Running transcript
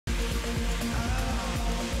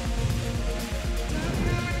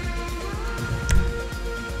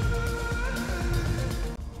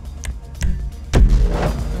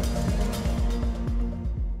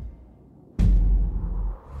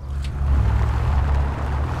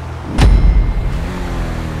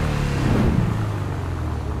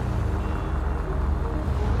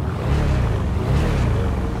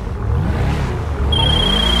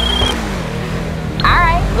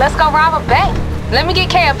Let's go rob a bank. Let me get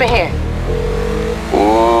Kay up in here.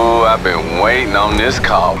 Ooh, I've been waiting on this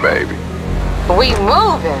call, baby. We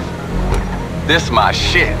moving. This my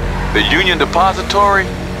shit. The Union Depository?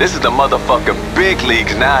 This is the motherfucking big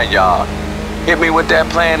leagues now, y'all. Hit me with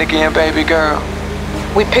that plan again, baby girl.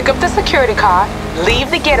 We pick up the security car, leave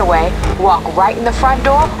the getaway, walk right in the front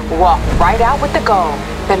door, walk right out with the gold.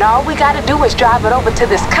 Then all we gotta do is drive it over to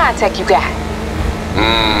this contact you got.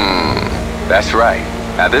 That's right.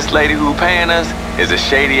 Now this lady who paying us is a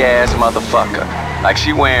shady-ass motherfucker. Like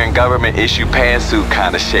she wearing government-issue pantsuit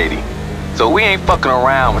kinda shady. So we ain't fucking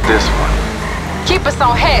around with this one. Keep us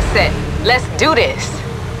on headset. Let's do this.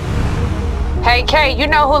 Hey, Kay, you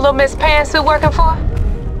know who Lil Miss Pantsuit working for?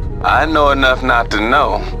 I know enough not to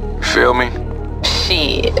know. Feel me?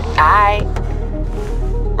 Shit,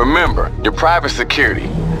 Remember, your private security.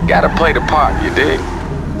 Gotta play the part, you dig?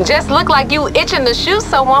 Just look like you itching to shoot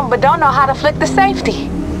someone but don't know how to flick the safety.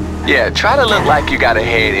 Yeah, try to look like you got a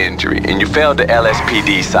head injury and you failed the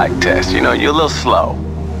LSPD psych test. You know, you're a little slow.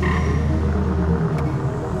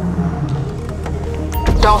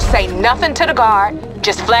 Don't say nothing to the guard.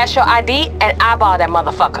 Just flash your ID and eyeball that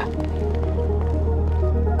motherfucker.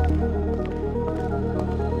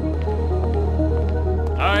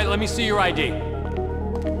 All right, let me see your ID.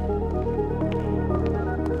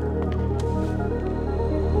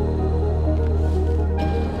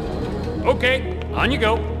 Okay, on you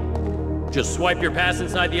go. Just swipe your pass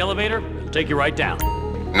inside the elevator, it'll take you right down.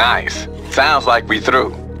 Nice. Sounds like we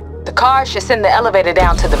through. The car should send the elevator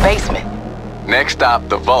down to the basement. Next stop,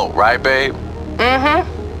 the vault, right, babe?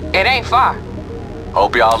 Mm-hmm. It ain't far.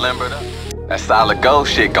 Hope y'all limbered up. That solid gold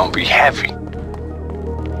shit gonna be heavy.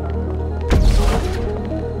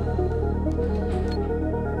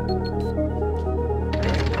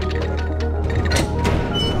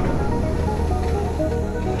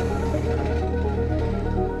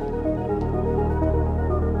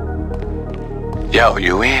 Yo,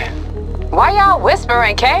 you in? Why y'all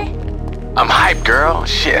whispering, Kay? I'm hyped, girl.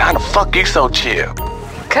 Shit, how the fuck you so chill?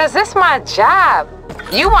 Cause it's my job.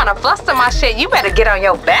 You wanna fluster my shit, you better get on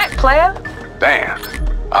your back, player. Damn.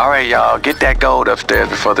 All right, y'all, get that gold upstairs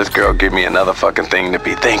before this girl give me another fucking thing to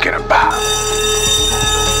be thinking about.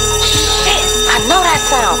 Shit, I know that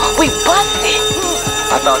sound. We busted.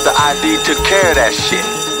 I thought the ID took care of that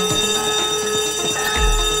shit.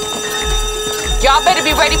 Y'all better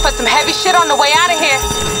be ready for some heavy shit on the way out of here.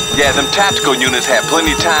 Yeah, them tactical units had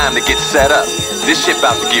plenty of time to get set up. This shit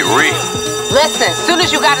about to get real. Listen, soon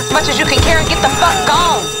as you got as much as you can carry, get the fuck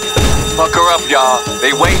gone. Fuck her up, y'all.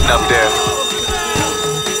 They waiting up there.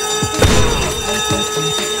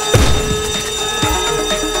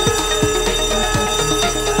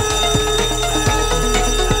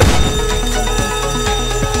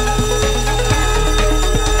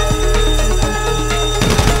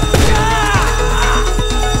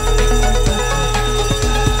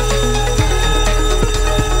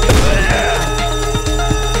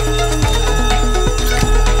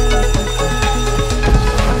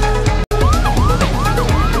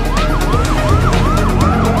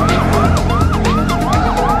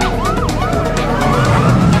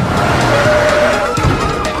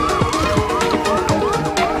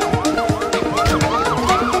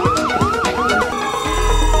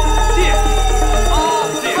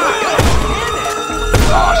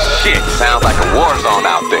 Sounds like a war zone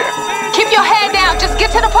out there. Keep your head down. Just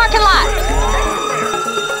get to the parking lot.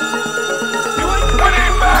 We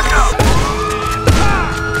need backup.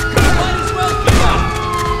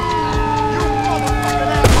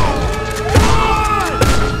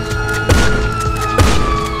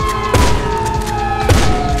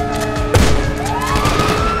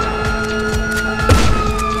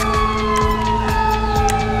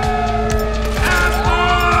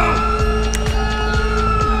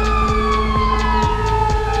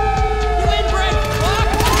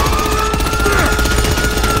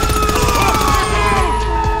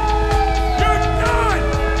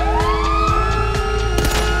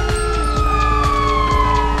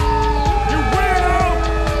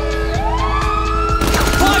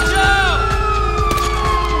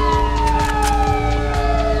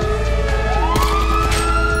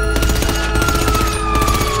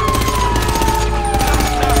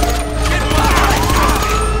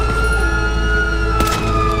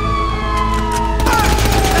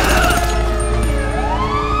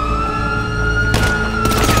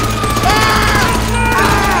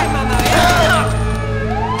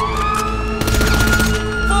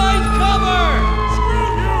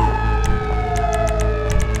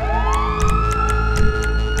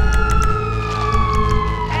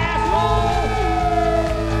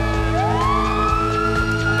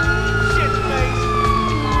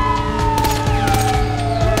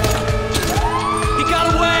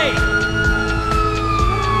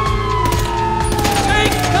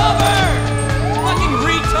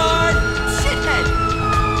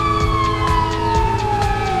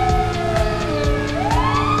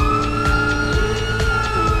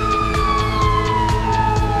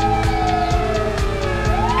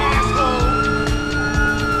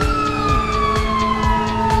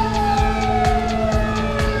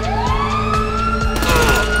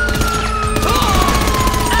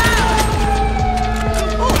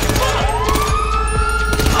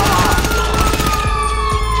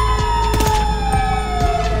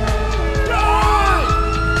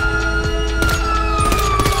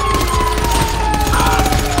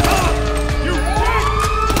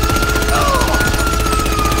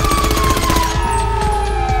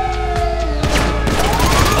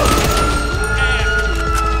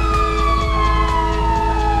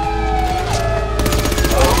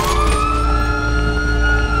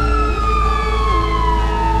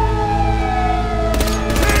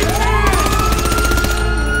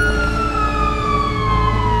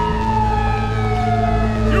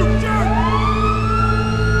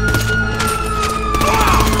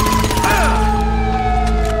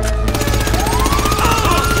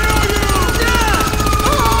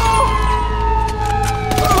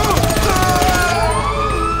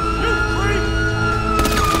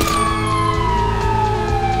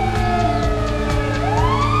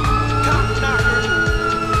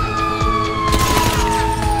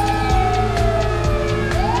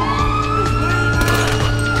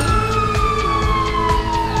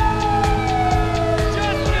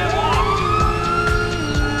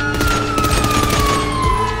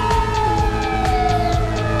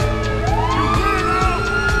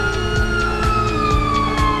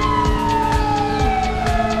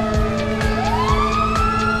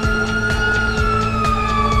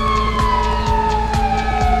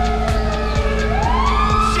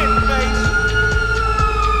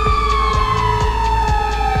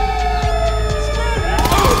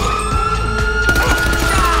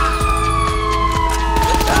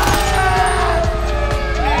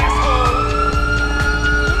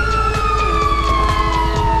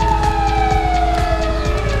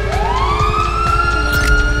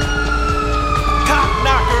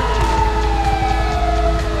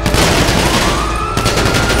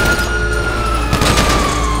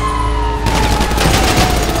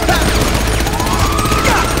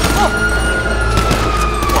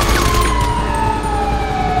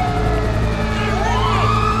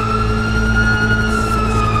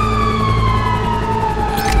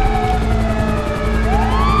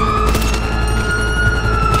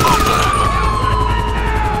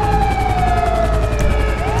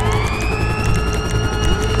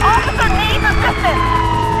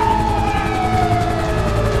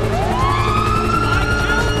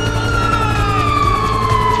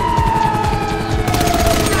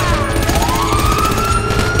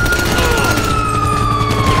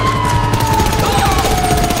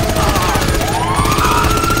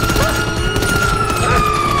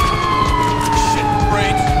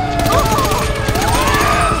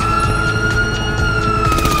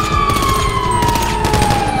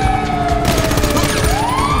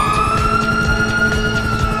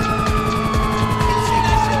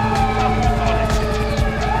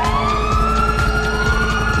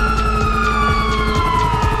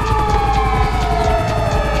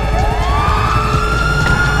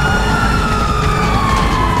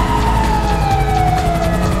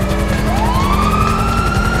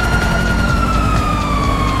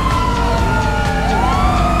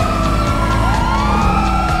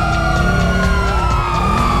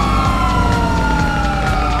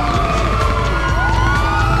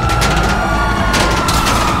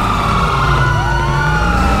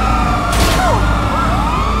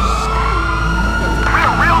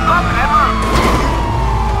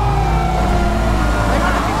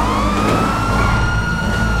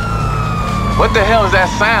 What the hell is that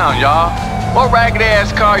sound, y'all? What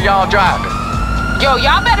ragged-ass car y'all driving? Yo,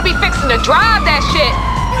 y'all better be fixing to drive that shit.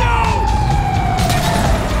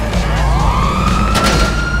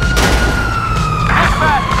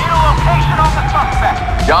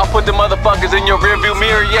 Y'all put the motherfuckers in your rearview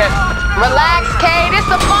mirror yet? Relax, Kay. This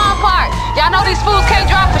the fun part. Y'all know these fools can't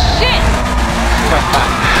drive for shit.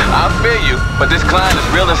 I feel you, but this client is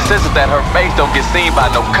real insistent that her face don't get seen by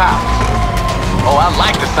no cops. Oh, I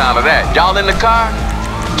like the sound of that. Y'all in the car?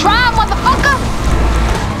 Drive, motherfucker.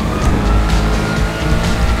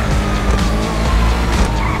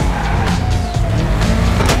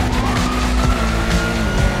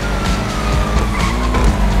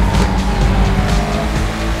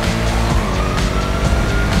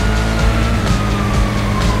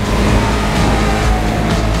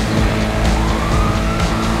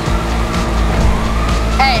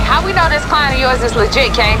 We know this client of yours is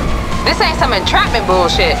legit, Kay. This ain't some entrapment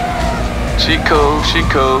bullshit. She cool.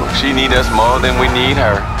 She need us more than we need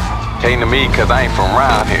her. Came to me cause I ain't from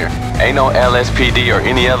around here. Ain't no LSPD or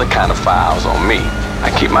any other kind of files on me.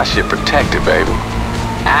 I keep my shit protected, baby.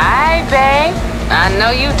 Aight, babe. I know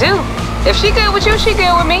you do. If she good with you, she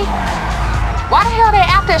good with me. Why the hell they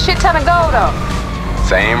after a shit ton of gold, though?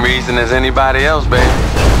 Same reason as anybody else, baby.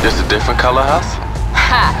 Just a different color hustle.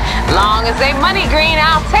 Ha! Long as they money green,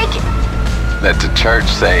 I'll take it. Let the church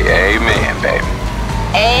say amen, baby.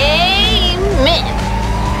 Amen.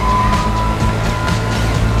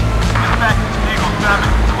 Dispatch, Eagle 7,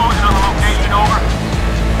 closing on the location, over.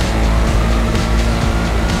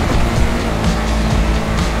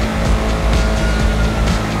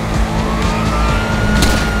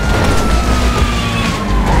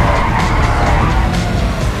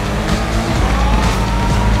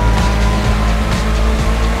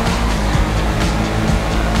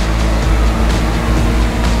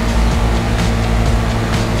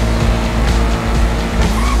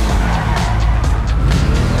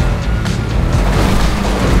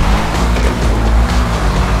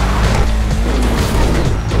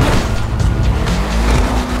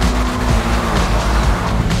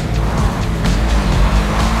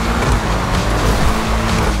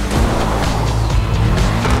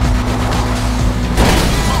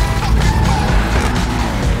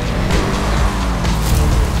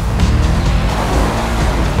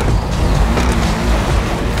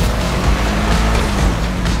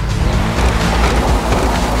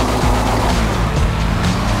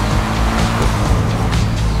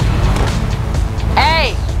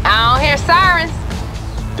 Sirens.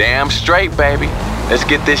 Damn straight, baby. Let's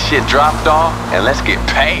get this shit dropped off and let's get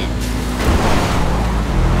paid.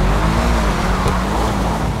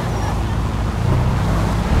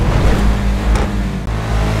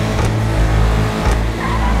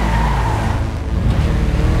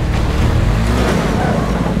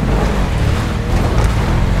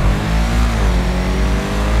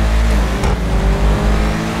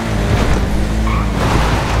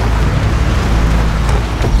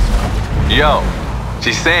 Yo,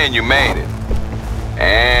 she's saying you made it.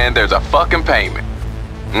 And there's a fucking payment.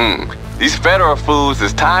 These federal fools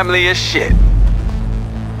is timely as shit.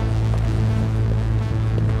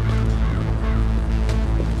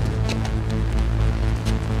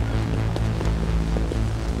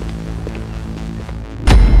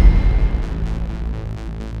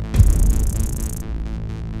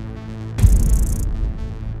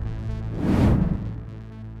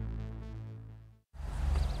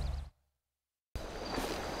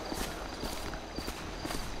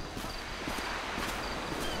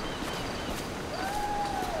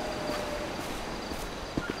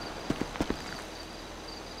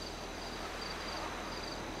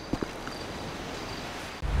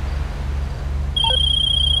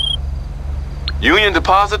 Union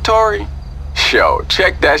Depository? Yo,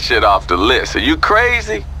 check that shit off the list. Are you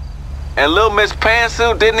crazy? And Lil Miss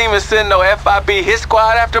Pantsuit didn't even send no FIB hit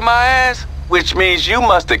squad after my ass? Which means you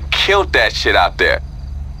must have killed that shit out there.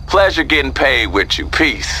 Pleasure getting paid with you.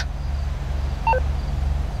 Peace.